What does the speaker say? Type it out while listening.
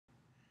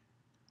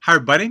Hi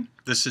everybody,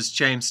 this is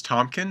James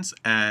Tompkins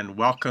and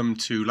welcome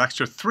to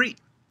Lecture 3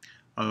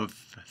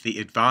 of the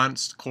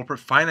Advanced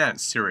Corporate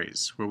Finance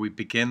series where we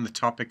begin the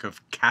topic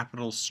of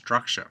capital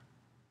structure.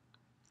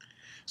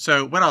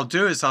 So what I'll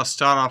do is I'll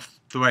start off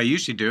the way I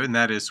usually do, and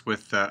that is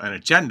with an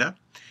agenda.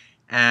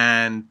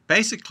 And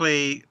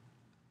basically,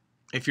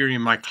 if you're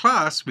in my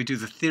class, we do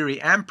the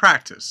theory and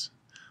practice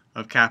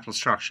of capital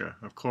structure.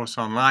 Of course,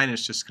 online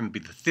it's just going to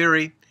be the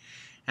theory,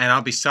 and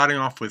I'll be starting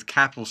off with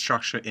capital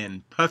structure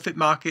in perfect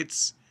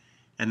markets,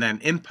 and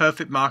then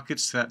imperfect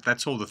markets,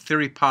 that's all the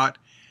theory part,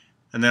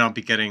 and then I'll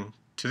be getting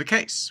to the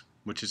case,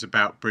 which is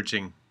about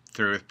bridging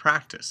theory with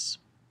practice.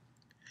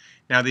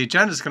 Now the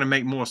agenda is going to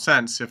make more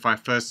sense if I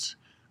first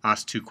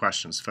ask two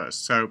questions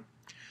first. So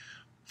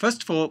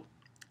first of all,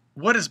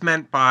 what is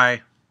meant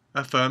by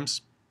a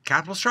firm's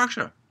capital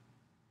structure?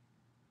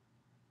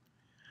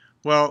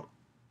 Well,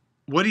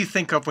 what do you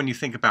think of when you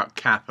think about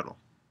capital?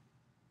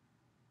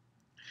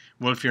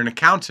 Well, if you're an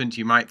accountant,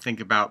 you might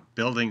think about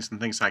buildings and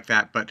things like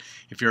that. But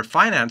if you're a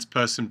finance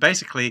person,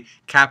 basically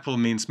capital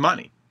means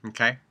money,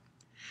 okay?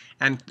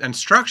 And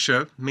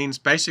structure means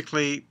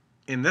basically,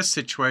 in this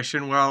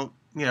situation, well,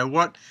 you know,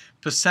 what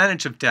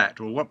percentage of debt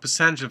or what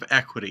percentage of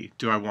equity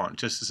do I want,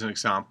 just as an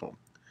example.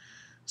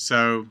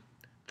 So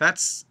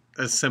that's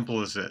as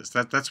simple as it is.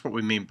 That's what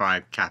we mean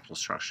by capital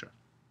structure.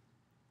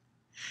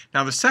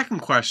 Now, the second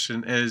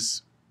question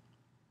is,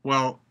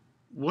 well,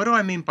 what do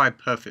I mean by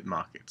perfect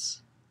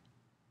markets?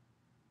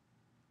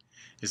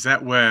 Is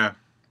that where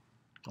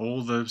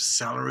all the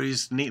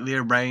salaries neatly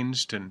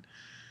arranged and,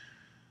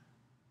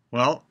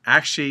 well,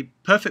 actually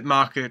perfect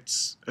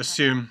markets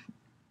assume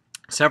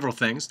several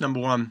things.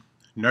 Number one,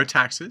 no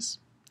taxes,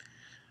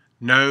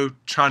 no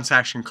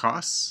transaction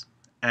costs,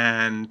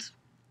 and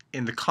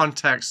in the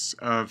context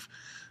of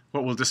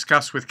what we'll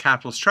discuss with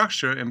capital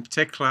structure in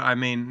particular, I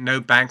mean no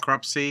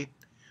bankruptcy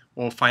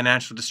or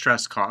financial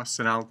distress costs,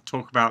 and I'll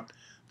talk about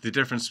the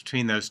difference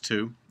between those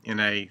two in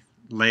a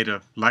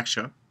later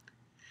lecture.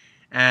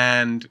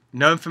 And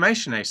no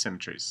information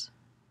asymmetries.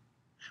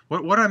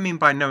 What do I mean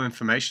by no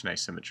information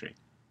asymmetry?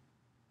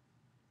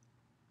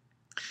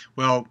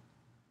 Well,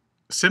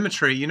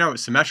 symmetry, you know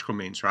what symmetrical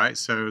means, right?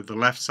 So the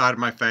left side of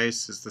my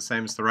face is the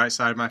same as the right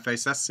side of my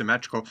face. That's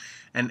symmetrical.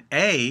 And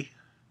A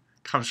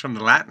comes from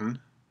the Latin.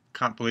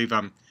 Can't believe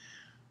I'm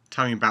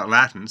telling you about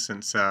Latin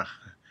since I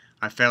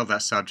failed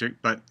that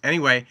subject. But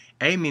anyway,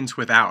 A means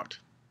without.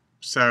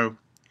 So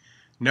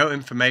no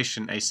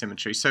information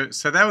asymmetry. So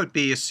that would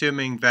be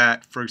assuming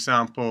that, for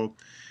example,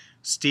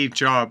 Steve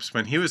Jobs,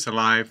 when he was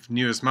alive,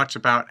 knew as much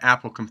about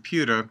Apple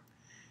Computer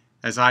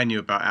as I knew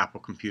about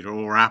Apple Computer,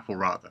 or Apple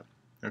rather.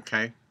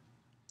 Okay?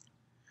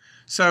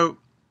 So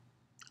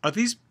are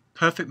these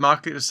perfect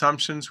market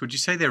assumptions, would you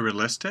say they're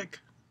realistic?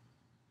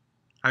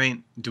 I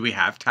mean, do we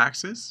have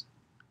taxes?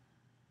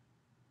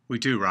 We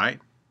do, right?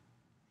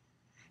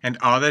 And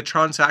are there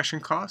transaction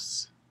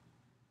costs?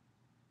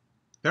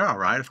 There are,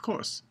 right? Of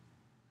course.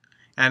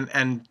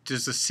 And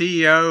does the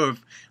CEO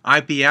of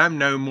IBM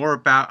know more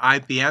about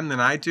IBM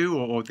than I do,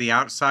 or the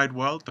outside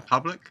world, the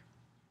public?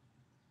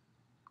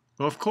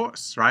 Well, of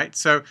course, right?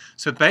 So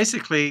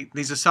basically,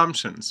 these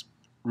assumptions,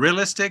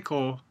 realistic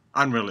or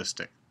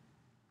unrealistic?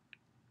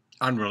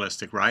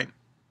 Unrealistic, right?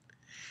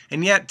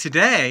 And yet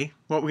today,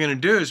 what we're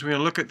going to do is we're going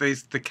to look at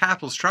the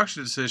capital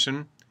structure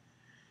decision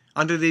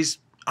under these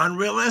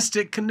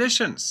unrealistic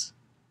conditions.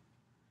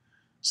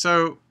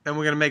 So, and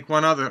we're going to make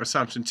one other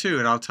assumption too,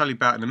 and I'll tell you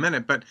about in a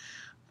minute.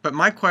 But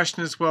my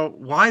question is, well,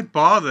 why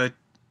bother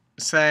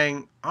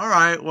saying, all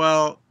right,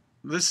 well,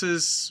 this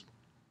is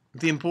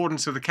the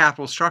importance of the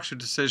capital structure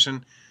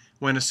decision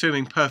when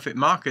assuming perfect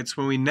markets,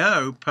 when we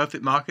know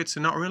perfect markets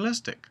are not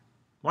realistic?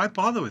 Why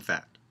bother with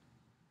that?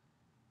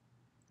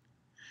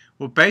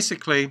 Well,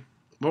 basically,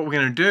 what we're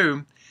going to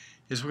do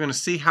is we're going to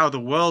see how the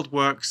world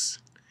works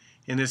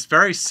in this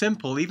very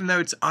simple, even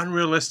though it's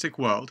unrealistic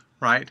world,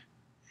 right?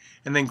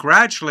 And then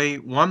gradually,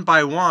 one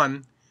by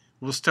one,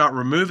 we'll start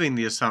removing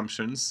the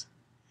assumptions,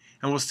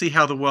 and we'll see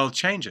how the world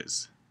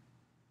changes.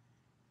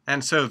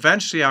 And so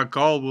eventually our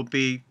goal will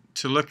be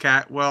to look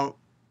at, well,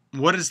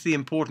 what is the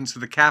importance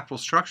of the capital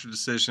structure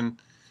decision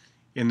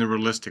in the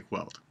realistic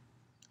world?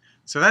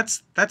 So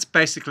that's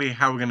basically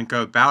how we're going to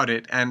go about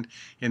it. And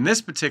in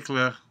this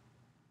particular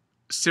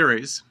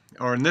series,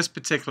 or in this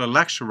particular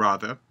lecture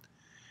rather,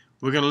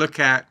 we're going to look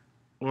at,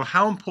 well,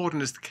 how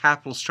important is the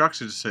capital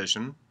structure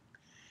decision?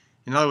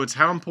 In other words,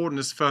 how important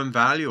is firm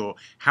value, or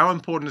how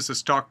important is the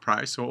stock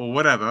price, or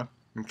whatever,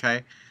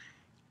 okay,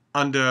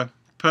 under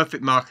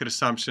perfect market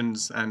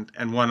assumptions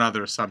and one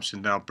other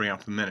assumption that I'll bring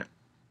up in a minute.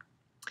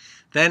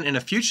 Then in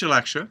a future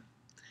lecture,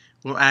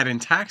 we'll add in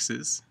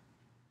taxes,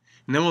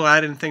 and then we'll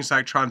add in things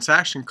like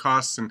transaction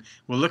costs, and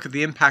we'll look at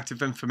the impact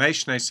of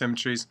information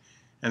asymmetries,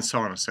 and so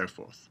on and so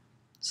forth.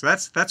 So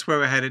that's where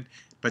we're headed,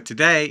 but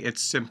today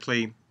it's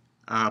simply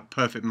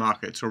perfect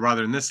markets, or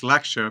rather in this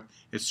lecture,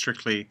 it's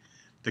strictly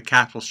the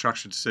capital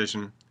structure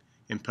decision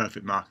in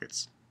perfect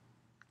markets.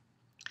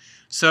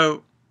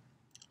 So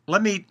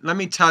let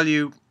me tell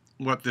you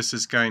what this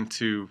is going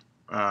to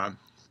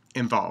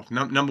involved.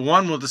 Number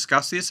one, we'll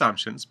discuss the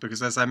assumptions,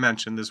 because as I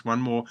mentioned, there's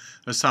one more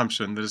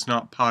assumption that is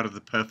not part of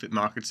the perfect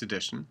markets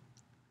edition.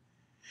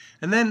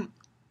 And then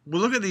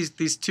we'll look at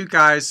these two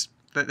guys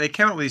that they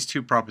came up with these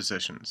two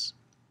propositions.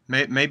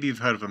 Maybe you've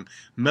heard of them,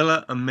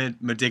 Miller and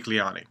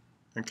Modigliani.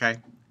 Okay,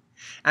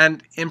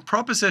 and in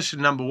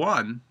proposition number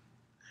one,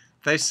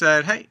 they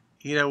said, hey,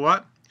 you know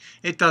what?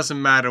 It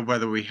doesn't matter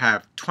whether we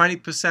have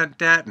 20%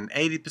 debt and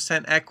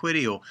 80%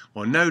 equity, or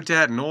no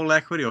debt and all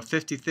equity, or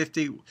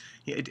 50-50.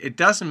 It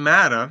doesn't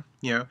matter.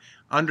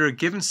 Under a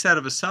given set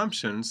of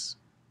assumptions,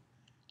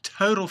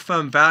 total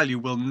firm value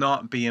will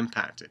not be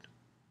impacted.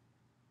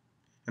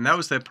 And that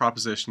was their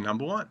proposition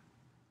number one.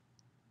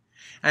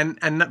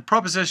 And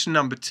proposition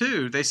number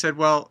two, they said,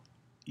 well,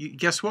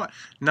 guess what?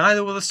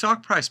 Neither will the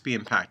stock price be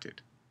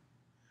impacted.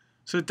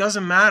 So it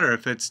doesn't matter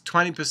if it's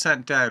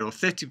 20% debt or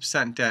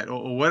 50% debt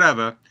or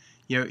whatever,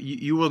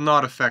 you will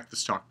not affect the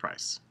stock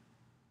price.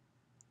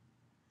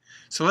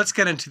 So let's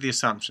get into the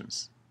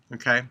assumptions,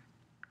 okay?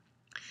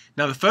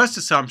 Now the first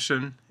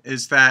assumption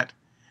is that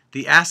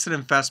the asset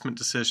investment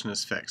decision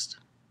is fixed.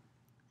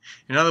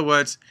 In other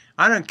words,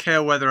 I don't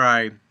care whether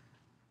I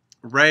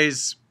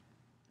raise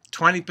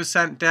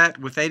 20% debt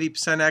with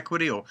 80%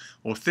 equity or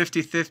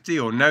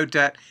 50-50 or no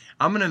debt.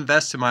 I'm going to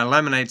invest in my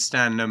lemonade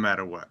stand no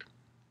matter what,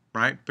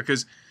 right?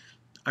 Because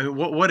I mean,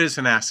 what is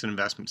an asset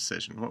investment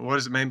decision? What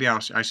is it? Maybe I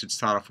should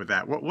start off with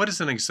that. What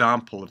is an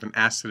example of an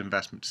asset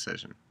investment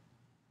decision?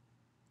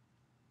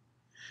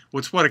 Well,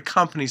 it's what a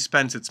company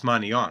spends its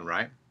money on,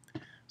 right?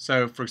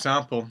 So, for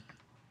example,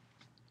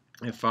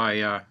 if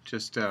I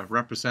just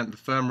represent the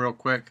firm real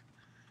quick,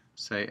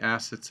 say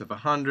assets of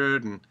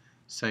 100 and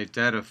say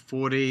debt of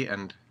 40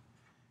 and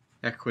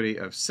equity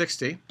of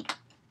 60.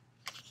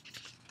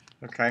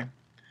 Okay,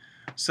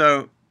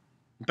 so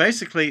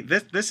basically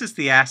this is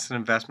the asset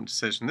investment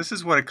decision. This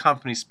is what a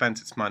company spends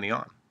its money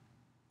on.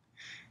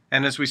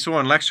 And as we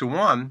saw in lecture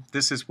 1,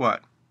 this is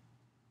what?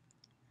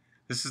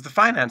 This is the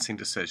financing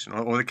decision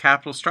or the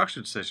capital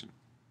structure decision.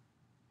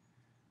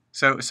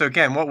 So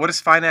again, what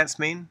does finance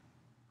mean?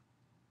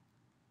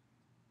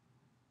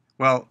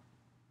 Well,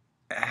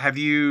 have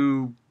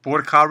you bought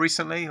a car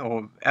recently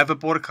or ever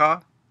bought a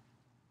car?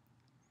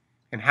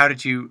 And how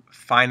did you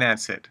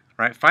finance it,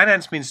 right?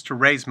 Finance means to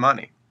raise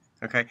money,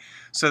 okay?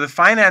 So the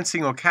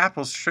financing or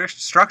capital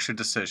structure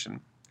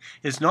decision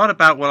is not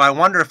about, well, I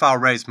wonder if I'll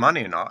raise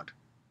money or not.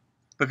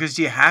 Because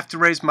do you have to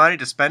raise money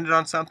to spend it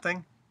on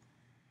something?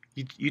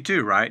 You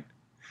do, right?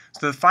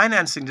 So the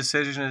financing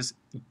decision is,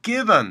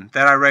 given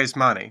that I raise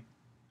money,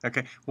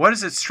 okay, what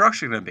is its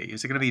structure going to be?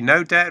 Is it going to be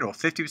no debt or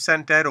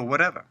 50% debt or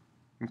whatever,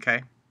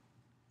 okay?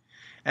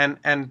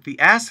 And the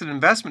asset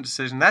investment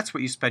decision, that's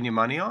what you spend your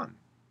money on.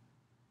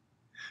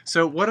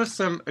 So what are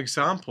some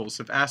examples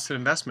of asset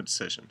investment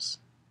decisions?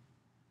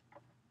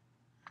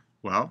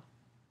 Well,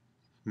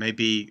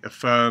 maybe a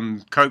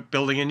firm, Coke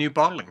building a new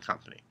bottling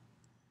company,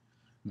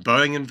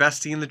 Boeing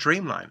investing in the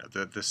Dreamliner,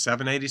 the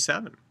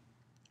 787.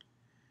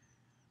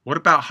 What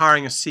about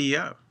hiring a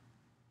CEO?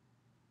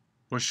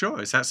 Well,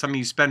 sure. Is that something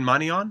you spend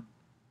money on?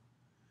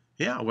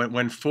 Yeah.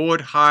 When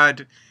Ford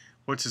hired,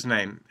 what's his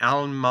name,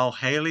 Alan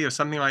Mulcahy or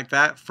something like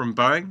that from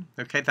Boeing,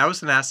 okay, that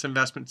was an asset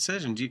investment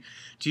decision. Do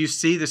you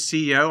see the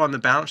CEO on the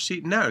balance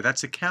sheet? No,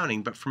 that's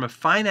accounting. But from a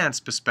finance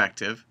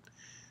perspective,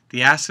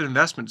 the asset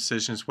investment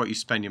decision is what you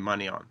spend your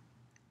money on.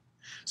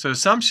 So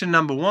assumption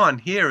number one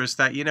here is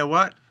that, you know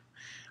what?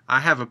 I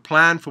have a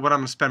plan for what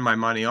I'm going to spend my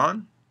money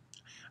on.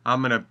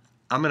 I'm going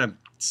to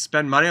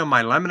spend money on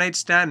my lemonade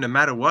stand no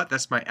matter what.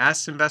 That's my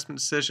asset investment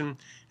decision.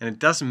 And it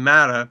doesn't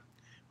matter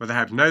whether I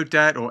have no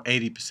debt or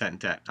 80%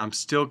 debt. I'm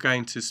still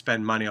going to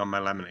spend money on my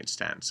lemonade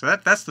stand. So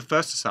that's the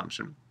first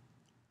assumption.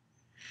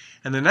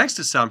 And the next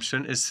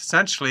assumption is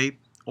essentially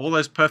all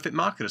those perfect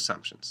market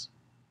assumptions.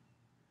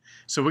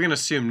 So we're going to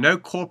assume no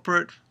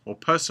corporate or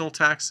personal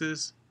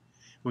taxes.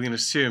 We're going to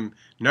assume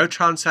no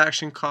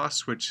transaction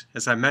costs, which,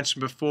 as I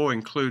mentioned before,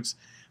 includes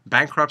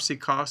bankruptcy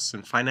costs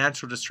and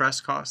financial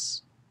distress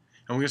costs.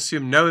 And we're going to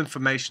assume no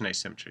information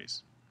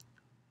asymmetries.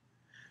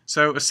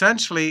 So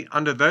essentially,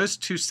 under those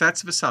two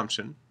sets of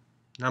assumptions,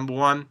 number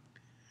one,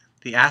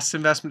 the asset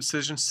investment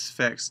decision is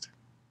fixed,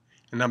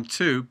 and number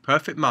two,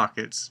 perfect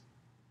markets,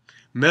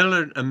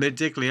 Miller and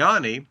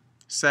Modigliani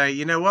say,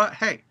 you know what,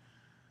 hey,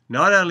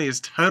 not only is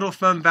total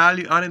firm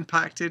value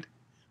unimpacted,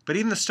 but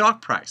even the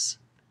stock price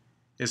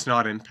is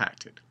not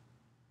impacted.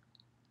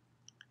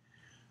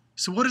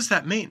 So what does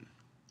that mean?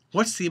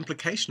 What's the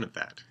implication of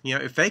that?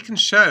 If they can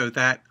show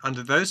that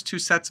under those two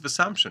sets of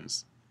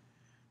assumptions,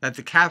 that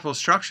the capital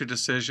structure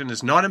decision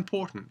is not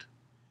important,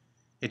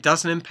 it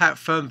doesn't impact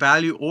firm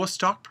value or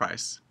stock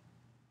price,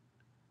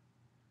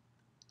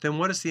 then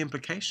what is the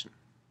implication?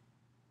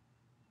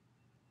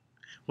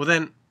 Well,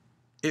 then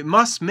it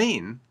must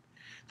mean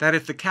that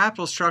if the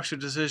capital structure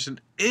decision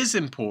is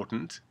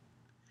important,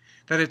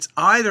 that it's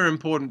either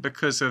important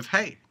because of,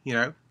 hey,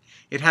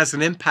 it has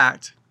an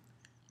impact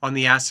on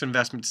the asset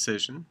investment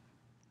decision.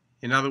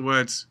 In other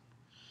words,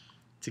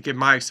 to give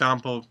my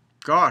example,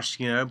 gosh,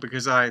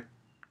 because I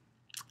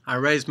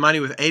raised money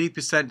with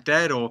 80%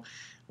 debt or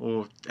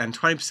and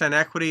 20%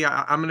 equity,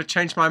 I'm going to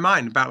change my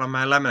mind about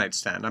my lemonade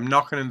stand. I'm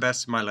not going to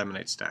invest in my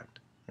lemonade stand.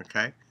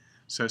 Okay,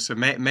 so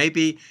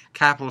maybe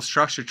capital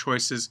structure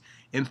choices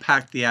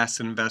impact the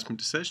asset investment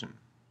decision.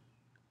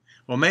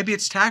 Well, maybe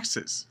it's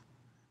taxes.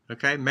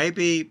 Okay,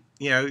 maybe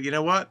you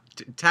know what?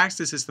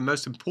 Taxes is the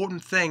most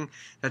important thing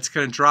that's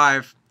going to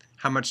drive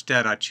how much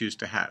debt I choose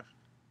to have.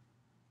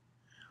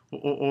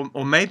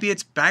 Or maybe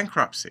it's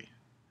bankruptcy.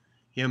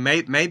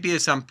 Maybe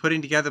as I'm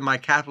putting together my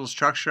capital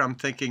structure, I'm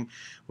thinking,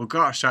 well,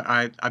 gosh,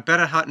 I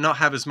better not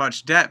have as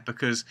much debt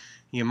because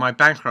my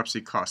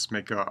bankruptcy costs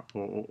may go up,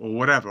 or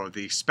whatever, or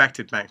the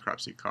expected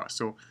bankruptcy costs.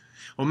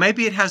 Or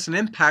maybe it has an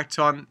impact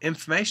on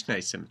information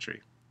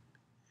asymmetry.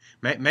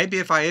 Maybe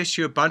if I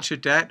issue a bunch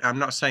of debt, I'm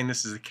not saying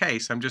this is the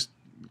case, I'm just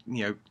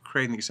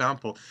creating an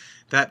example,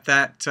 that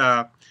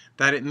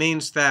it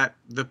means that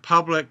the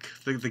public,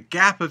 the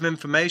gap of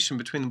information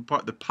between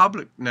what the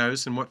public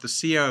knows and what the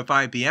CEO of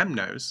IBM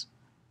knows,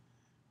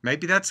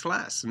 maybe that's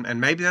less,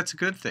 and maybe that's a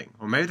good thing,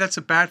 or maybe that's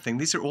a bad thing.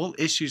 These are all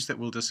issues that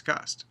we'll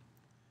discuss.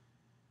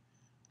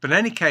 But in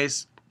any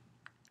case,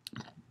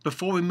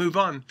 before we move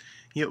on,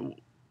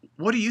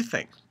 what do you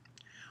think?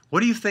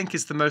 What do you think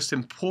is the most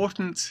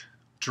important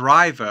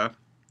driver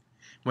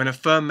when a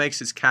firm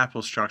makes its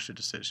capital structure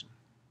decision?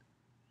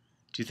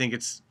 Do you think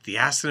it's the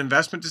asset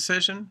investment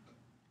decision?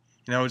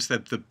 It's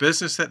the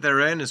business that they're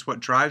in is what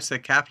drives their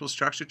capital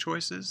structure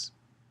choices?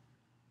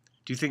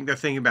 Do you think they're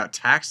thinking about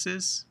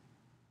taxes?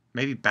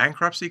 Maybe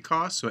bankruptcy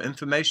costs or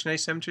information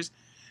asymmetries?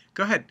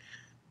 Go ahead.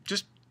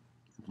 Just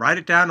write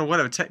it down or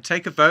whatever.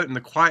 Take a vote in the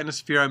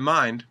quietness of your own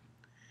mind.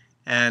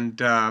 And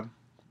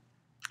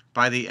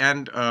by the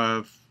end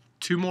of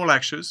 2 more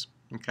lectures,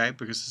 okay,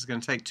 because this is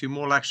going to take 2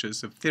 more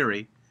lectures of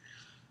theory,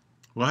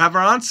 we'll have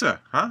our answer,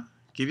 huh?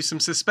 Give you some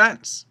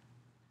suspense.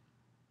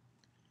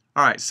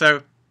 All right,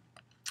 so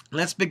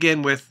let's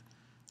begin with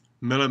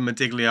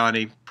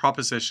Miller-Modigliani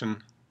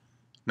proposition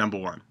number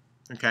 1,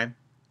 okay?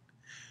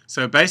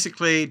 So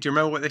basically, do you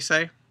remember what they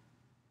say?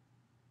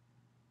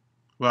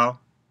 Well,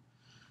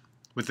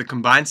 with the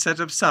combined set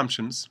of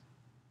assumptions,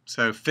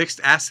 so fixed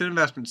asset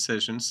investment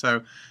decisions,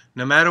 so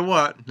no matter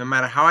what, no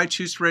matter how I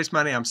choose to raise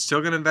money, I'm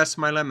still going to invest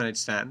in my lemonade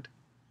stand,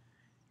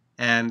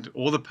 and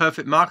all the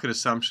perfect market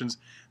assumptions,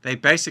 they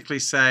basically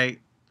say,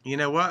 you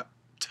know what?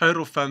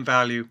 Total firm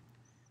value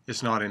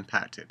is not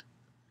impacted.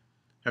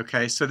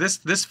 Okay, so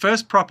this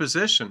first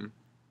proposition,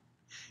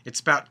 it's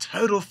about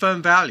total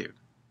firm value.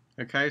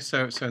 Okay,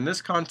 so in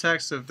this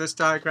context of this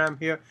diagram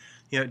here,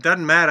 it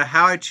doesn't matter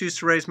how I choose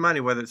to raise money,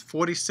 whether it's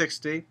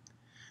 40-60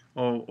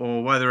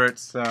 or whether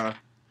it's, let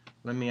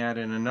me add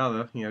in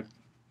another,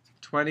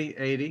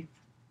 20-80.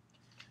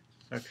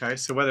 Okay,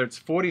 so whether it's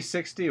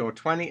 40-60 or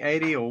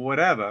 20-80 or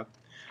whatever,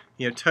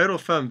 total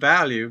firm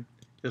value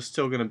is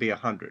still going to be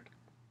 100.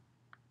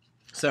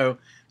 So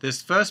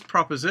this first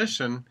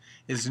proposition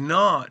is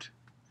not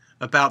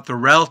about the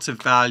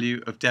relative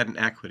value of debt and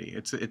equity.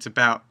 It's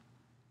about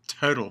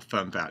total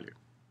firm value.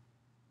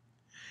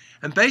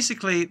 And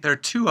basically, there are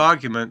 2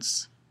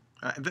 arguments.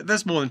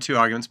 There's more than 2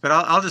 arguments, but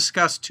I'll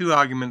discuss 2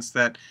 arguments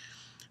that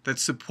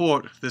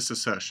support this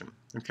assertion.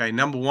 Okay,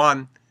 number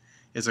 1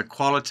 is a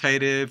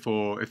qualitative,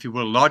 or if you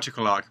will,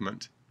 logical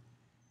argument,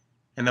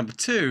 and number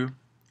 2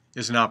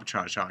 is an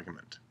arbitrage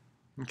argument.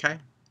 Okay,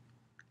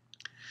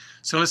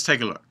 so let's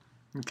take a look.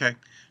 Okay,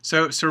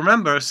 so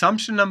remember,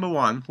 assumption number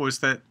 1 was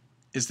that,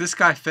 is this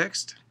guy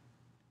fixed?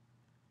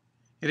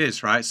 It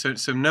is, right?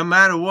 So no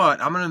matter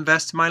what, I'm going to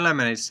invest in my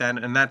lemonade stand,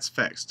 and that's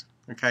fixed.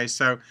 Okay,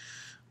 so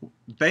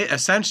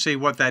essentially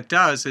what that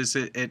does is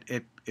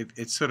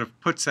it sort of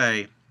puts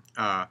a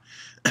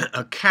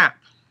cap,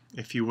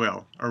 if you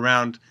will,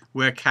 around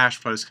where cash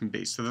flows can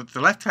be. So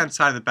the left-hand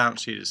side of the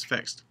balance sheet is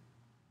fixed.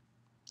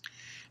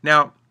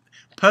 Now,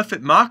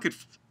 perfect market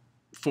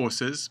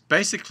forces,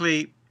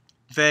 basically,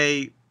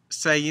 they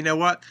say, you know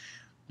what?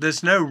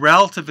 There's no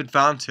relative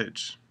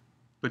advantage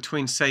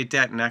between, say,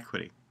 debt and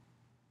equity.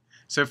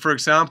 So, for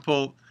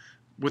example,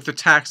 with the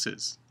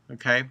taxes,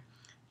 okay,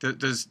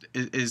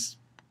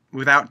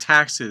 without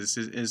taxes,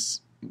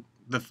 is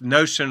the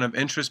notion of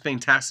interest being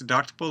tax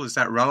deductible, is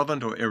that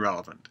relevant or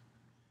irrelevant?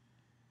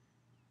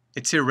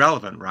 It's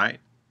irrelevant, right?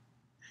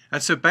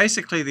 And so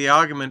basically the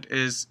argument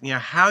is,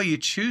 how you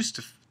choose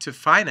to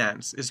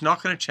finance is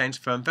not going to change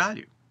firm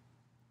value.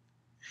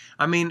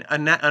 I mean,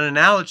 an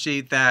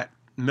analogy that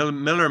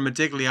Miller and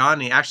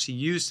Modigliani actually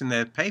used in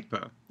their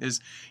paper is,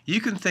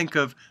 you can think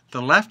of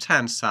the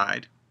left-hand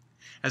side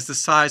as the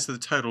size of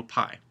the total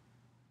pie.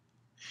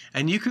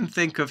 And you can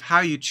think of how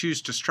you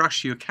choose to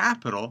structure your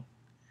capital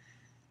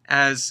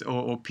as,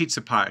 or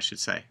pizza pie, I should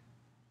say.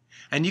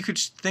 And you could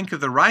think of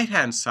the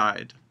right-hand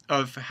side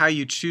of how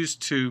you choose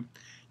to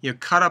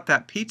cut up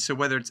that pizza,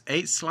 whether it's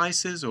 8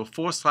 slices or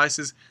 4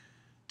 slices.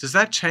 Does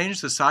that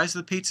change the size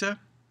of the pizza?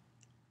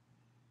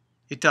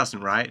 It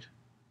doesn't, right?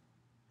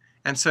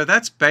 And so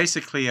that's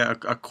basically a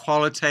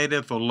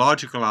qualitative or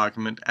logical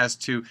argument as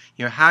to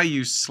how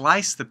you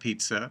slice the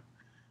pizza.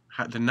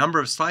 The number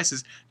of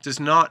slices does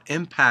not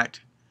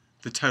impact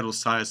the total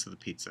size of the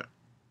pizza.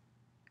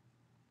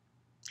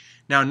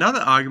 Now, another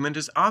argument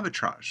is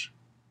arbitrage.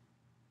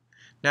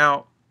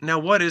 Now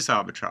what is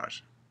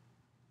arbitrage?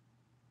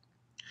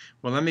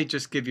 Well, let me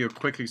just give you a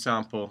quick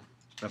example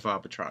of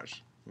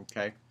arbitrage,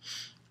 okay?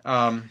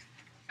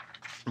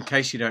 In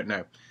case you don't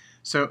know.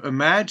 So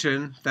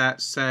imagine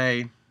that,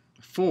 say,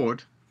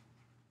 Ford,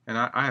 and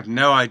I have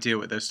no idea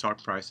what their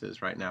stock price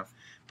is right now,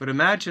 but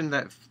imagine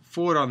that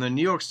Ford on the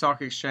New York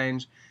Stock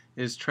Exchange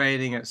is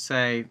trading at,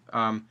 say,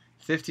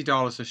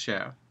 $50 a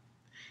share.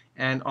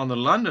 And on the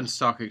London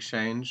Stock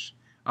Exchange,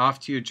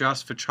 after you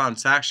adjust for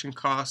transaction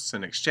costs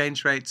and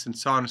exchange rates and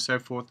so on and so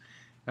forth,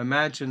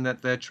 imagine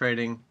that they're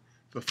trading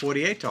for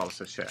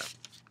 $48 a share.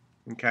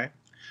 Okay?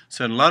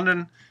 So in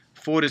London,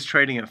 Ford is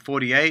trading at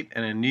 48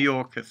 and in New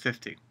York at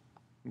 50.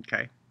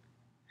 Okay?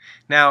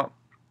 Now,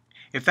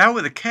 if that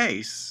were the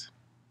case,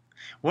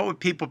 what would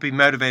people be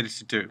motivated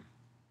to do?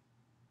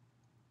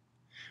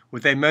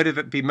 Would they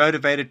be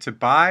motivated to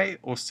buy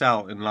or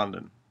sell in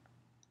London?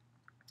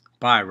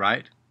 Buy,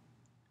 right?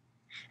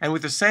 And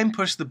with the same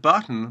push of the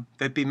button,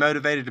 they'd be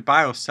motivated to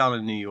buy or sell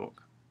in New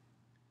York.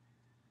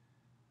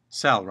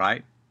 Sell,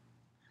 right?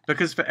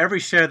 Because for every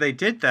share they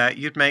did that,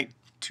 you'd make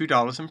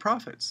 $2 in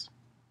profits.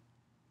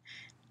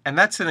 And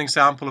that's an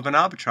example of an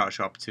arbitrage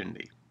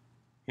opportunity.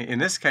 In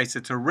this case,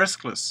 it's a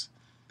riskless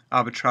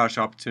arbitrage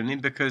opportunity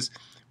because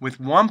with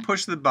one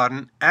push of the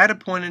button at a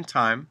point in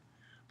time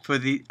for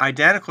the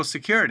identical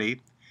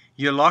security,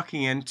 you're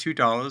locking in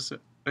 $2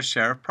 a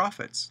share of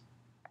profits.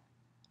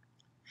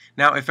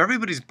 Now, if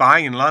everybody's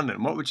buying in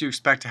London, what would you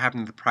expect to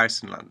happen to the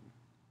price in London?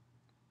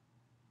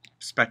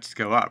 Expect it to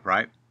go up,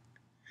 right?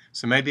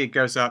 So maybe it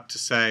goes up to,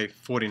 say,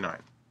 49,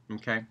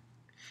 okay?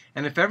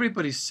 And if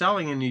everybody's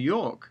selling in New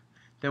York,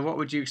 then what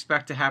would you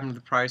expect to happen to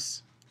the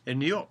price in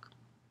New York?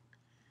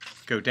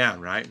 Go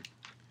down, right?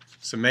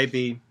 So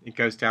maybe it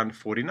goes down to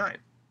 49.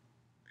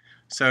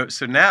 So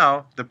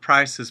now the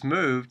price has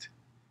moved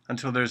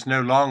until there's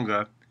no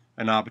longer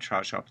an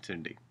arbitrage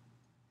opportunity.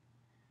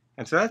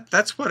 And so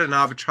that's what an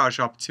arbitrage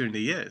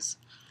opportunity is.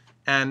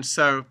 And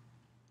so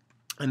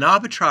an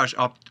arbitrage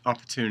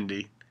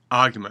opportunity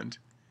argument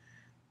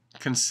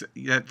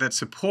that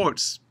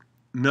supports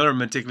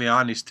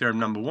Miller-Modigliani's theorem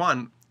number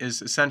one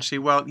is essentially,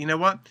 well, you know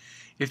what?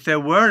 If there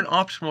were an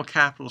optimal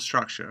capital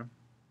structure,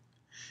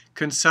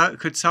 could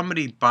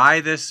somebody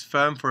buy this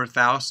firm for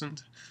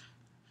 $1,000,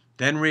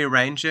 then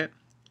rearrange it,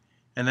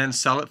 and then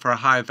sell it for a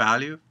higher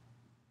value?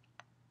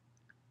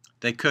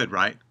 They could,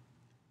 right?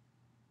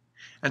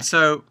 And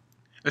so,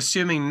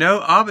 assuming no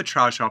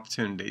arbitrage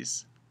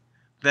opportunities,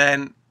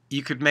 then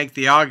you could make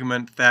the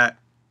argument that,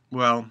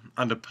 well,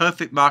 under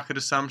perfect market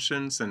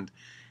assumptions and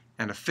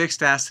a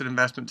fixed asset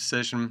investment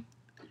decision,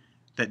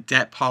 that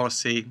debt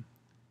policy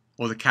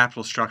or the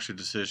capital structure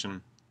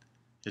decision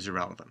is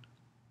irrelevant.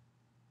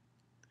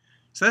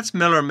 So that's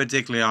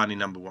Miller-Modigliani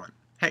number one.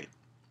 Hey,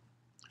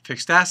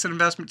 fixed asset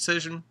investment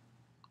decision,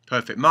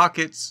 perfect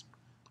markets,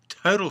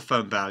 total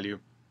firm value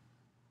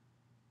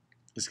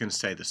is going to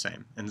stay the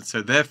same. And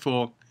so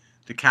therefore,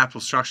 the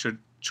capital structure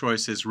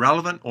choice is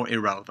relevant or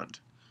irrelevant?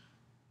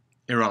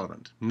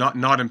 Irrelevant,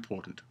 not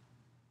important.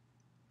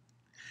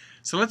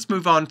 So let's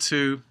move on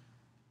to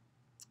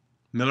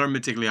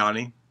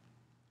Miller-Modigliani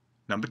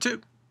number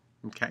two.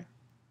 Okay.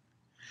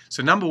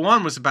 So number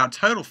one was about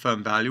total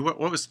firm value.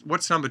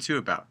 What's number two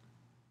about?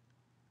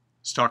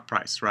 Stock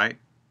price, right?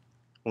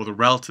 Or the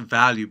relative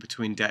value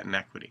between debt and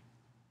equity.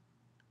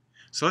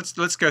 So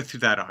let's go through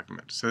that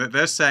argument. So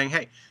they're saying,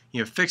 hey,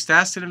 fixed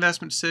asset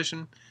investment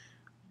decision,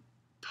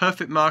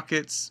 perfect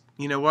markets,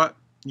 you know what?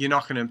 You're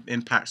not going to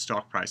impact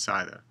stock price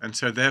either. And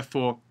so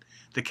therefore,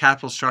 the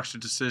capital structure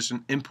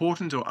decision,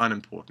 important or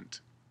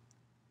unimportant?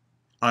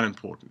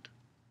 Unimportant.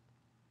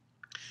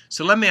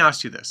 So let me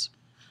ask you this.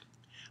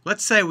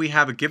 Let's say we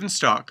have a given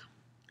stock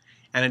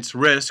and its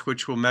risk,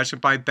 which we'll measure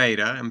by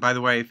beta. And by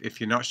the way,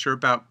 if you're not sure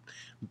about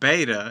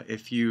beta,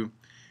 if you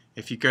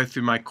go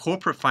through my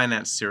corporate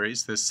finance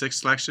series, there's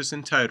 6 lectures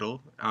in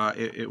total.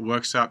 It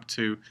works up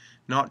to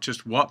not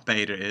just what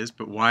beta is,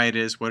 but why it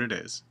is what it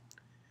is.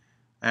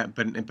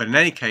 But in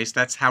any case,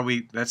 that's how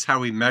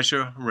we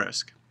measure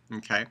risk.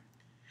 Okay,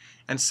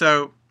 and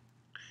so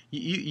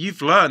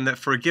you've learned that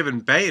for a given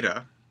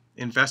beta,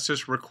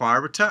 investors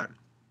require return.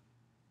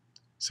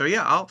 So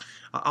yeah,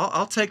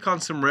 I'll take on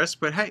some risk,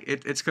 but hey,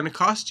 it's going to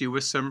cost you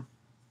with some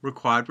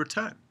required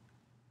return.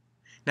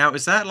 Now,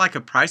 is that like a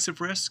price of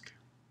risk?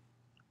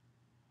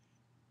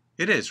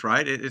 It is,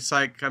 right? It's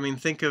like, I mean,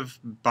 think of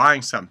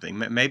buying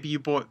something. Maybe you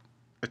bought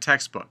a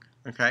textbook.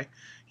 Okay,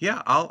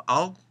 yeah,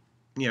 I'll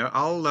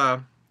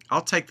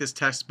take this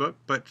textbook,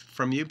 but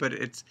from you, but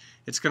it's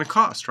going to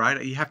cost,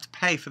 right? You have to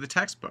pay for the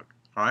textbook.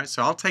 All right,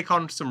 so I'll take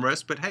on some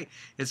risk, but hey,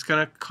 it's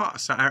going to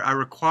cost. I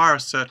require a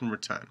certain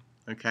return.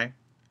 Okay.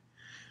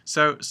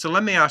 So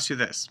let me ask you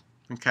this,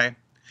 okay?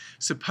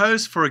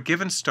 Suppose for a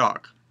given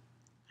stock,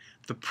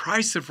 the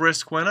price of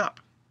risk went up,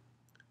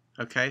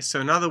 okay? So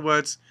in other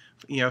words,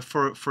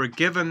 for a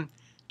given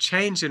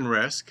change in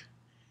risk,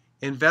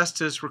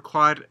 investors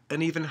required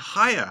an even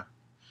higher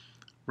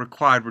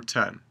required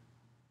return,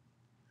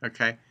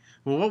 okay?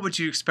 Well, what would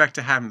you expect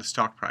to have in the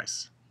stock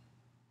price?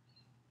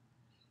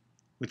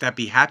 Would that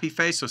be happy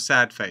face or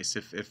sad face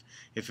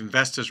if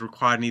investors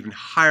required an even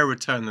higher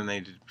return than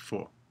they did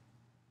before?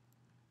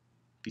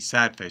 Be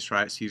sad face,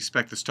 right? So you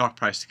expect the stock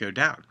price to go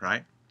down,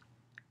 right?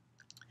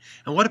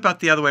 And what about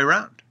the other way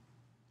around?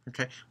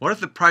 Okay, what if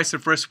the price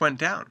of risk went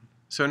down?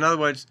 So in other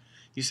words,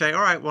 you say,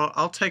 all right, well,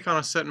 I'll take on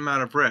a certain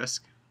amount of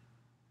risk,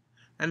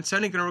 and it's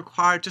only going to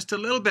require just a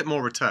little bit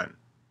more return.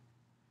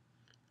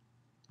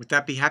 Would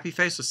that be happy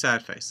face or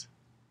sad face?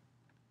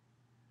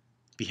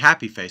 Be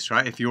happy face,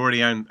 right? If you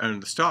already own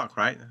the stock,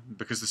 right?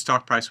 Because the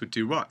stock price would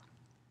do what?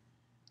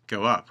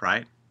 Go up,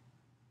 right?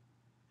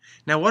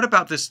 Now, what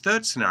about this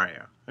third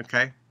scenario?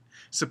 Okay,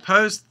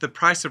 suppose the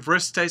price of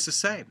risk stays the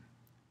same.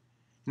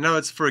 In other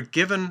words, for a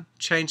given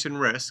change in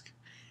risk,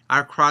 I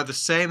require the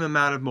same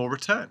amount of more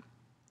return.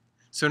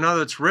 So in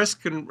other words,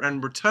 risk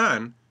and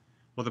return,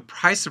 or the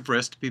price of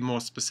risk, to be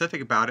more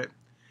specific about it,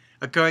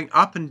 are going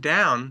up and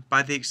down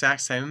by the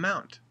exact same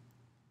amount.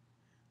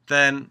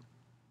 Then,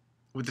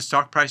 would the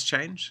stock price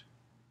change?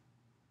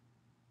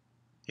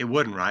 It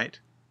wouldn't, right?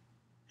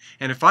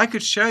 And if I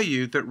could show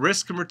you that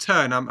risk and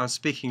return, I'm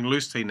speaking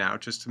loosely now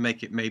just to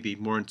make it maybe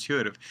more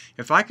intuitive.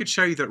 If I could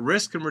show you that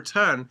risk and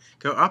return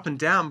go up and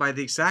down by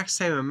the exact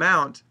same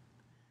amount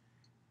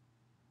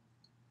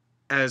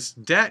as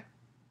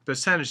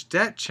percentage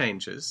debt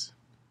changes,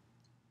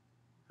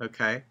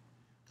 okay,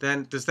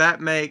 then does that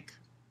make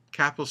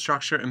capital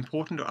structure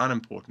important or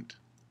unimportant?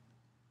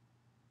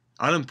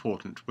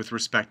 Unimportant with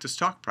respect to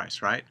stock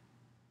price, right?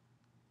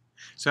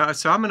 So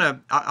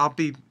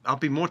I'll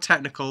be more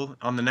technical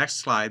on the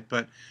next slide,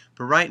 but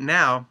right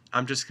now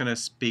I'm just gonna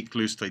speak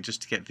loosely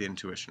just to get the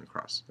intuition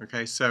across.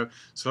 Okay, so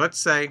let's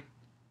say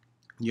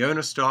you own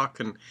a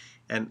stock and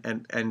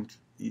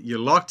you're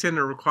locked in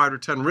a required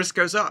return. Risk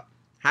goes up.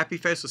 Happy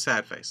face or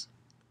sad face?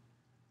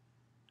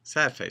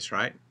 Sad face,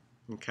 right?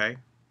 Okay,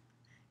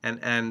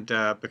 and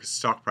because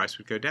stock price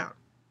would go down.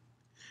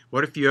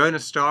 What if you own a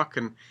stock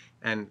and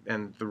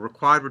the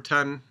required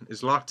return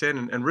is locked in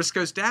and risk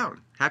goes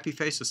down? Happy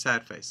face or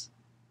sad face?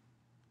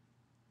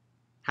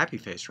 Happy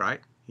face,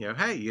 right?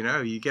 Hey,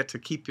 you get to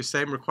keep your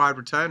same required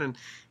return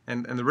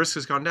and the risk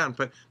has gone down.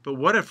 But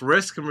what if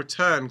risk and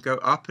return go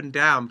up and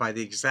down by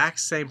the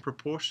exact same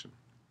proportion?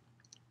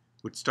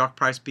 Would stock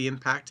price be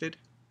impacted?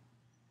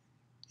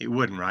 It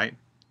wouldn't, right?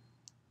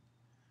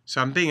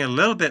 So I'm being a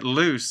little bit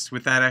loose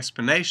with that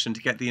explanation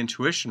to get the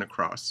intuition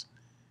across.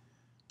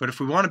 But if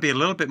we want to be a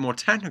little bit more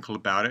technical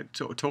about it,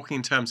 talking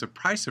in terms of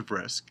price of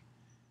risk,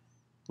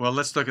 well,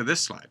 let's look at this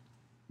slide.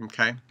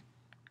 Okay,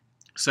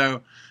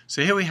 so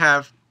here we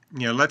have,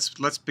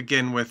 let's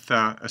begin with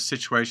a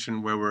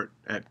situation where we're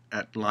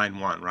at line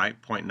 1,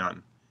 right? Point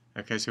none.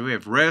 Okay, so we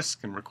have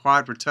risk and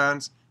required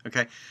returns.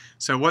 Okay,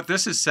 so what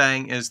this is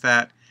saying is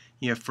that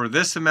for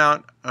this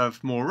amount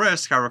of more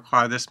risk, I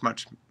require this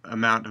much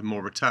amount of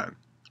more return,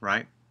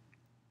 right?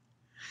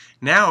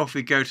 Now, if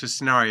we go to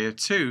scenario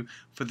 2,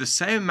 for the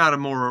same amount of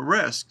more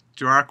risk,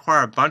 do I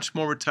require a bunch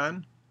more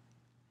return?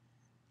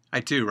 I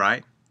do,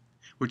 right?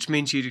 Which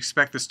means you'd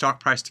expect the stock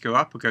price to go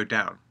up or go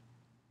down?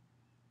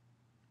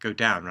 Go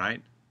down,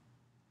 right?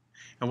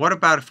 And what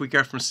about if we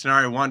go from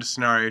scenario 1 to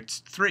scenario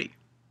 3?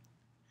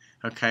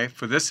 Okay,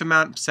 for this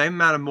same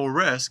amount of more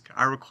risk,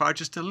 I require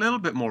just a little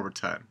bit more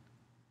return.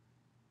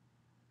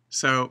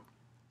 So,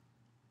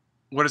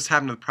 what has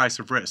happened to the price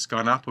of risk?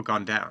 Gone up or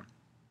gone down?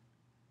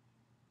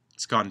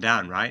 It's gone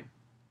down, right?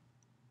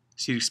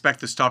 So you'd expect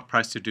the stock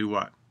price to do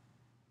what?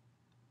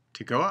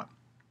 To go up.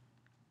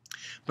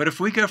 But if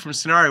we go from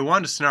scenario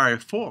 1 to scenario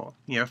 4,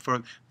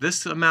 for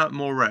this amount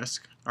more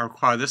risk, I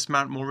require this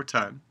amount more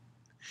return.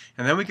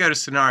 And then we go to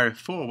scenario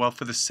 4, well,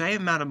 for the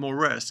same amount of more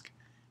risk,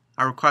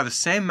 I require the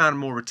same amount of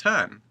more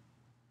return.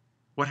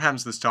 What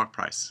happens to the stock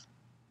price?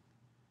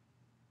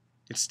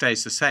 It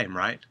stays the same,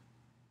 right?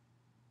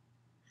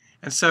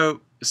 And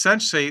so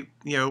essentially,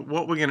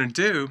 what we're going to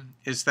do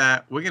is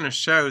that we're going to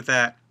show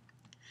that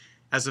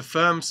as a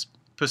firm's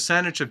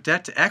percentage of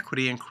debt to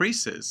equity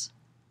increases,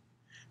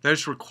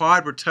 those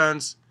required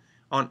returns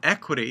on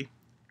equity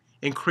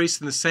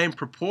increase in the same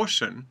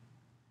proportion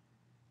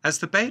as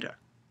the beta.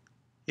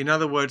 In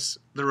other words,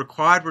 the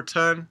required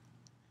return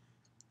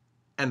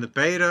and the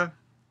beta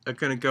are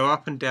going to go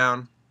up and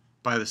down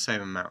by the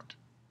same amount.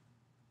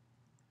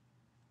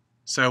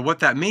 So what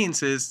that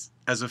means is,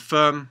 as a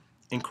firm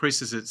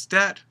increases its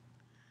debt,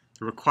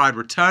 the required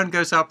return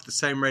goes up at the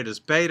same rate as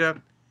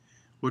beta,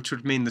 which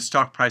would mean the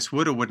stock price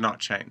would or would not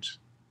change.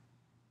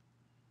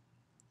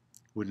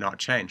 Would not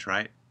change,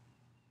 right?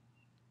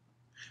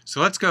 So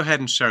let's go ahead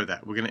and show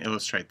that. We're going to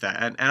illustrate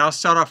that. And I'll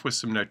start off with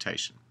some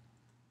notation.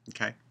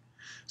 Okay?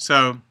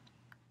 So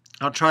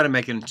I'll try to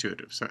make it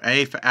intuitive. So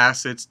A for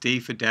assets, D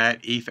for debt,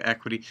 E for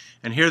equity,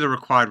 and here are the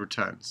required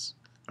returns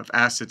of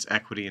assets,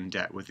 equity, and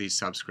debt with these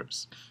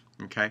subscripts.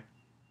 Okay?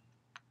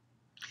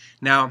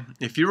 Now,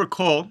 if you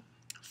recall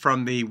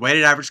from the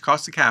weighted average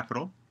cost of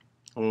capital,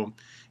 or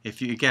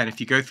if you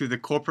go through the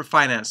corporate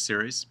finance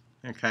series,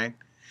 okay,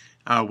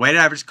 weighted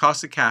average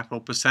cost of capital,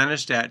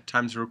 percentage debt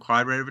times the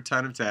required rate of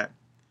return of debt,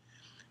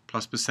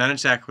 plus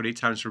percentage equity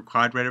times the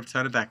required rate of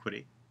return of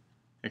equity.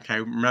 Okay,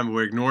 remember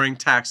we're ignoring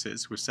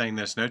taxes. We're saying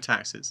there's no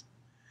taxes.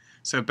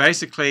 So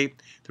basically,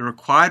 the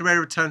required rate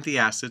of return of the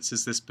assets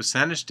is this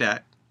percentage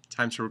debt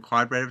times the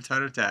required rate of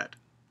return of debt,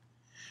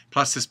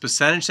 plus this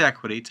percentage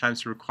equity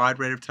times the required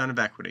rate of return of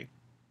equity.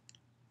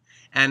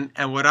 And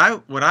what I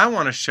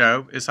want to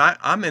show is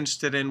I'm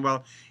interested in,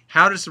 well,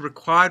 how does the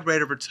required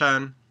rate of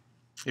return,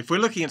 if we're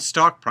looking at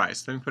stock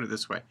price, let me put it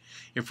this way,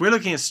 if we're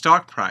looking at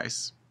stock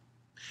price,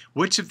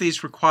 which of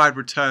these required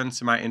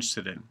returns am I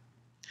interested in?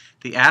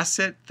 The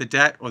asset, the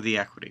debt, or the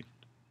equity?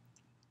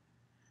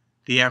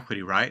 The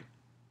equity, right?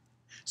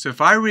 So if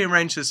I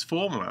rearrange this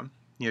formula,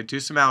 do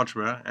some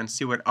algebra and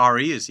see what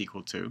RE is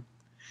equal to,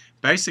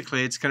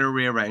 basically it's going to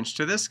rearrange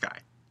to this guy.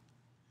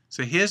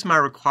 So here's my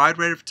required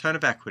rate of return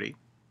of equity,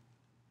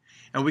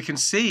 and we can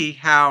see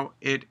how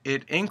it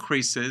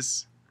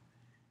increases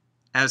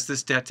as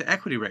this debt to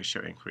equity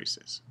ratio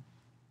increases.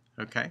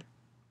 Okay?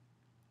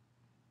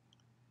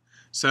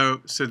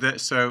 So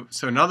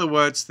in other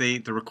words,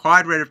 the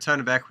required rate of return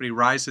of equity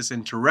rises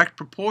in direct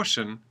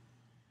proportion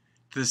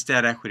to this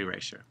debt equity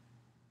ratio.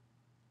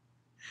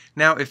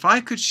 Now, if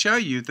I could show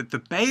you that the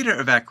beta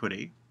of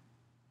equity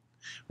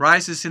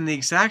rises in the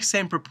exact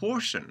same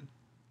proportion,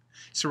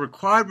 so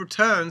required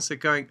returns are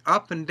going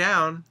up and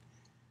down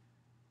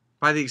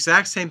by the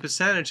exact same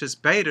percentage as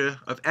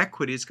beta of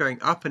equity is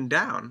going up and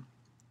down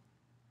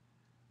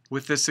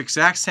with this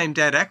exact same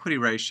debt equity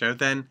ratio,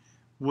 then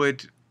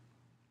would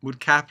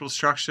capital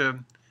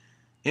structure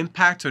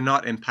impact or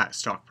not impact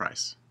stock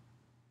price?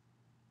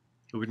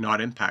 It would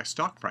not impact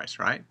stock price,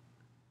 right?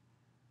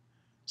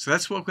 So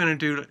that's what we're going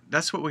to do.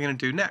 That's what we're going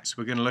to do next.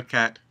 We're going to look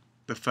at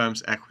the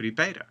firm's equity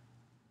beta.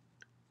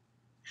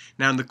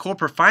 Now, in the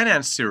corporate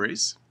finance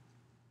series,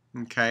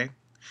 okay,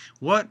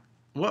 what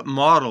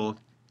model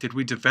did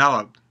we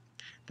develop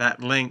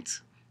that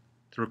linked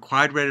the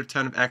required rate of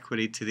return of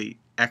equity to the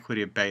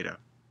equity of beta?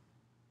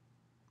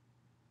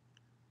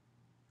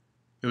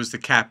 It was the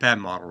CAPM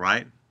model,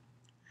 right?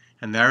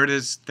 And there it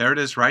is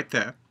right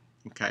there.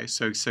 Okay,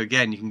 so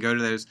again, you can go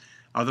to those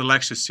other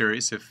lecture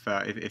series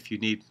if you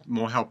need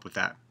more help with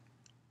that.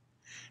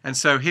 And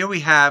so here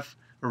we have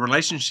a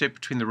relationship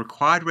between the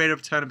required rate of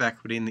return of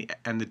equity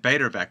and the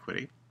beta of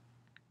equity.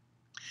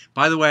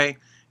 By the way,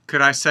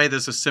 could I say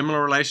there's a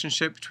similar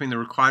relationship between the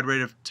required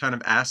rate of return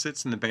of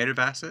assets and the beta of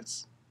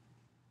assets?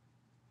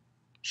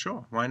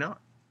 Sure, why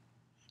not?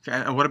 Okay,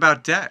 and what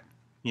about debt?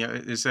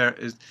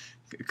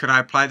 Could I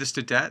apply this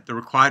to debt? The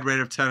required rate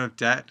of return of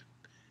debt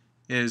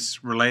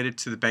is related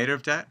to the beta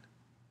of debt?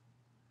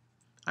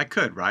 I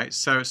could, right?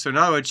 So in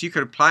other words, you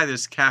could apply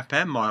this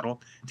CAPM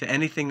model to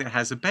anything that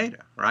has a beta,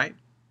 right?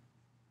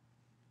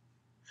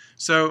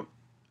 So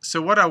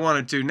what I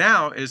want to do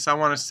now is I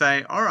want to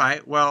say, all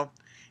right, well,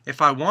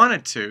 if I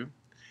wanted to,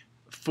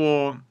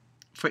 for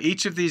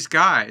each of these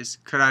guys,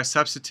 could I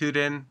substitute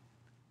in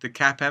the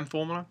CAPM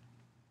formula?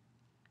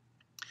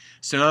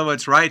 So in other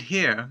words, right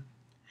here,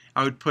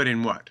 I would put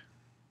in what?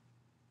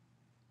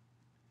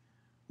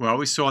 Well,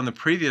 we saw on the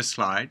previous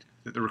slide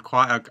that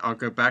I'll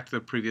go back to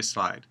the previous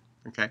slide,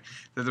 okay,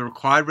 that the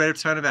required rate of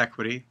return of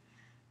equity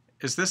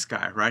is this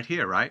guy right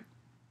here, right?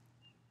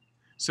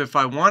 So if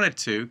I wanted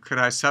to, could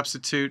I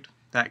substitute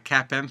that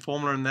CAPM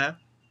formula in there?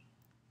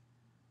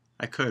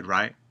 I could,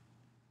 right?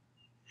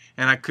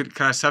 And could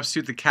I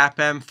substitute the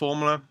CAPM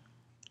formula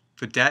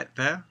for debt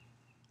there?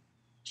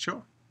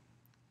 Sure.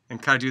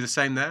 And can I do the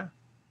same there?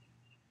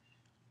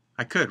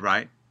 I could,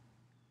 right?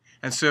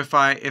 And so if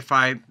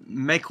I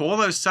make all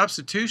those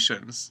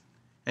substitutions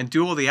and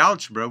do all the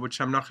algebra, which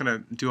I'm not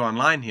going to do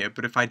online here,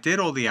 but if I did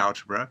all the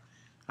algebra,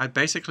 I'd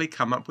basically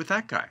come up with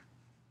that guy.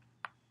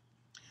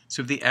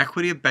 So the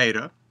equity of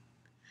beta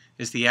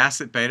is the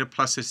asset beta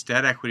plus its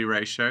debt equity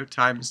ratio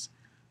times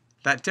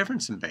that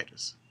difference in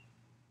betas.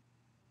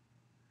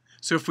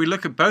 So if we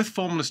look at both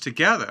formulas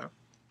together,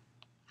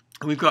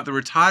 we've got the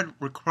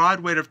required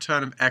rate of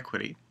return of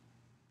equity,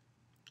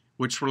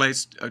 which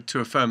relates to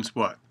a firm's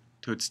what?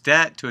 To its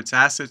debt, to its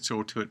assets,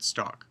 or to its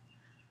stock?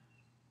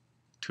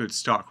 To its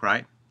stock,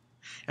 right?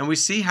 And we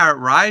see how it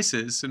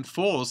rises and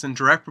falls in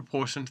direct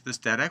proportion to this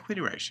debt equity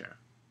ratio.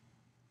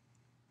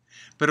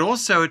 But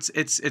also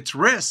its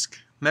risk,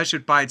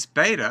 measured by its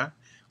beta,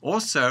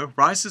 also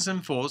rises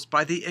and falls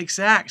by the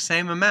exact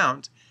same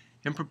amount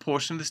in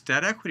proportion to this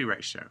debt equity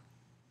ratio.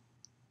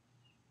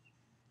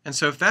 And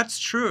so if that's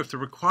true, if the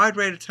required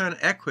rate of return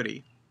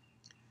equity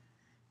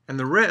and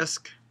the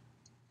risk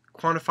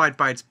quantified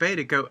by its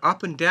beta go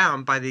up and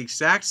down by the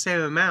exact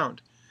same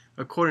amount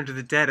according to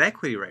the debt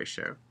equity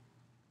ratio,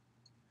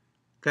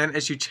 then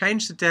as you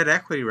change the debt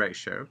equity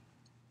ratio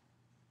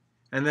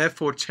and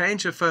therefore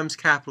change a firm's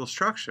capital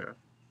structure,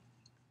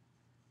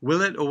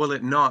 will it or will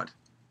it not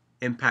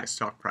impact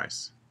stock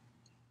price?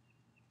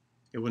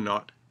 It will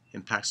not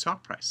impact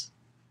stock price.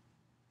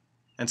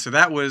 And so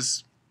that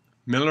was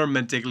Miller and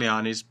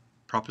Modigliani's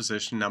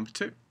proposition number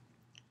 2.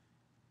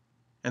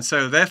 And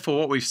so therefore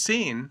what we've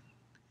seen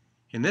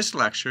in this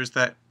lecture is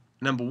that,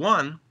 number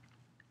 1,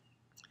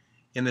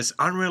 in this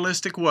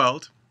unrealistic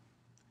world,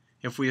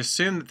 if we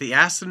assume that the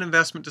asset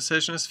investment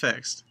decision is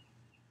fixed,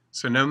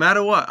 so no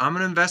matter what, I'm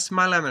going to invest in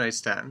my lemonade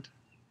stand,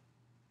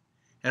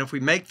 And if we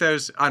make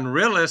those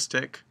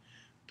unrealistic,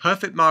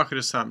 perfect market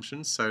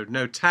assumptions, so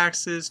no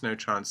taxes, no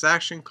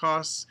transaction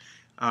costs,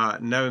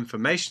 no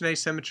information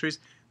asymmetries,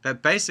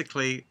 that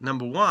basically,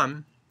 number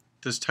one,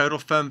 does total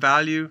firm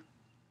value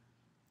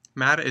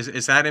matter?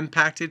 Is that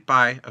impacted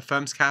by a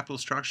firm's capital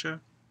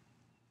structure?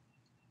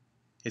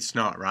 It's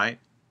not, right?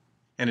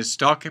 And is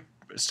stock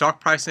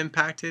price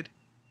impacted?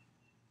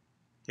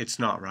 It's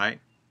not, right?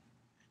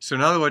 So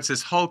in other words,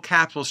 this whole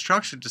capital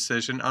structure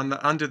decision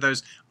under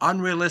those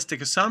unrealistic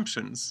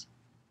assumptions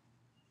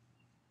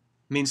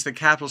means that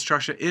capital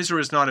structure is or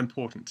is not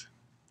important.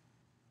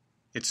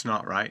 It's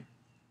not, right?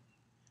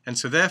 And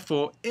so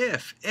therefore,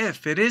 if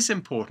it is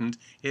important,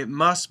 it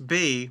must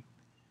be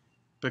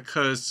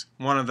because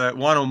one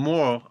or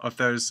more of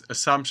those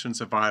assumptions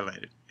are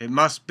violated. It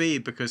must be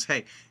because,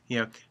 hey,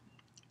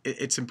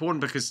 it's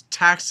important because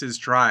taxes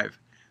drive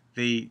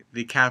the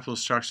capital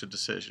structure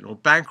decision, or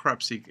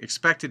bankruptcy,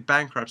 expected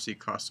bankruptcy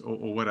costs,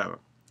 or whatever.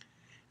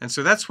 And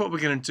so that's what we're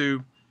going to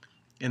do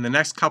in the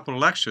next couple of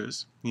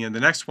lectures. The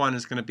next one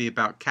is going to be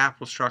about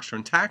capital structure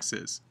and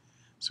taxes.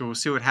 So we'll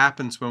see what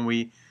happens when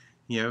we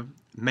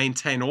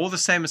maintain all the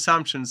same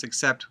assumptions,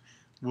 except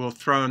we'll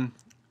throw in,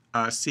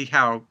 see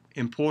how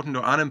important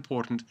or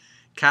unimportant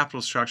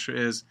capital structure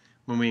is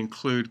when we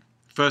include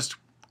first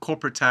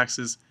corporate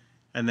taxes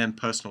and then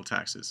personal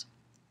taxes.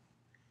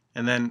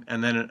 And then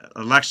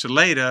a lecture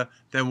later,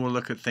 then we'll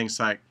look at things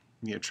like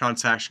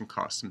transaction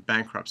costs and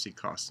bankruptcy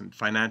costs and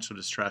financial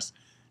distress,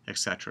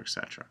 etc.,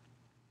 etc.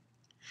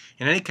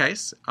 In any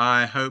case,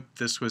 I hope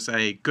this was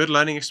a good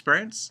learning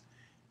experience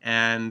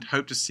and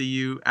hope to see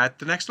you at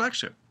the next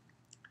lecture.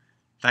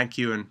 Thank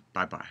you and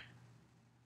bye-bye.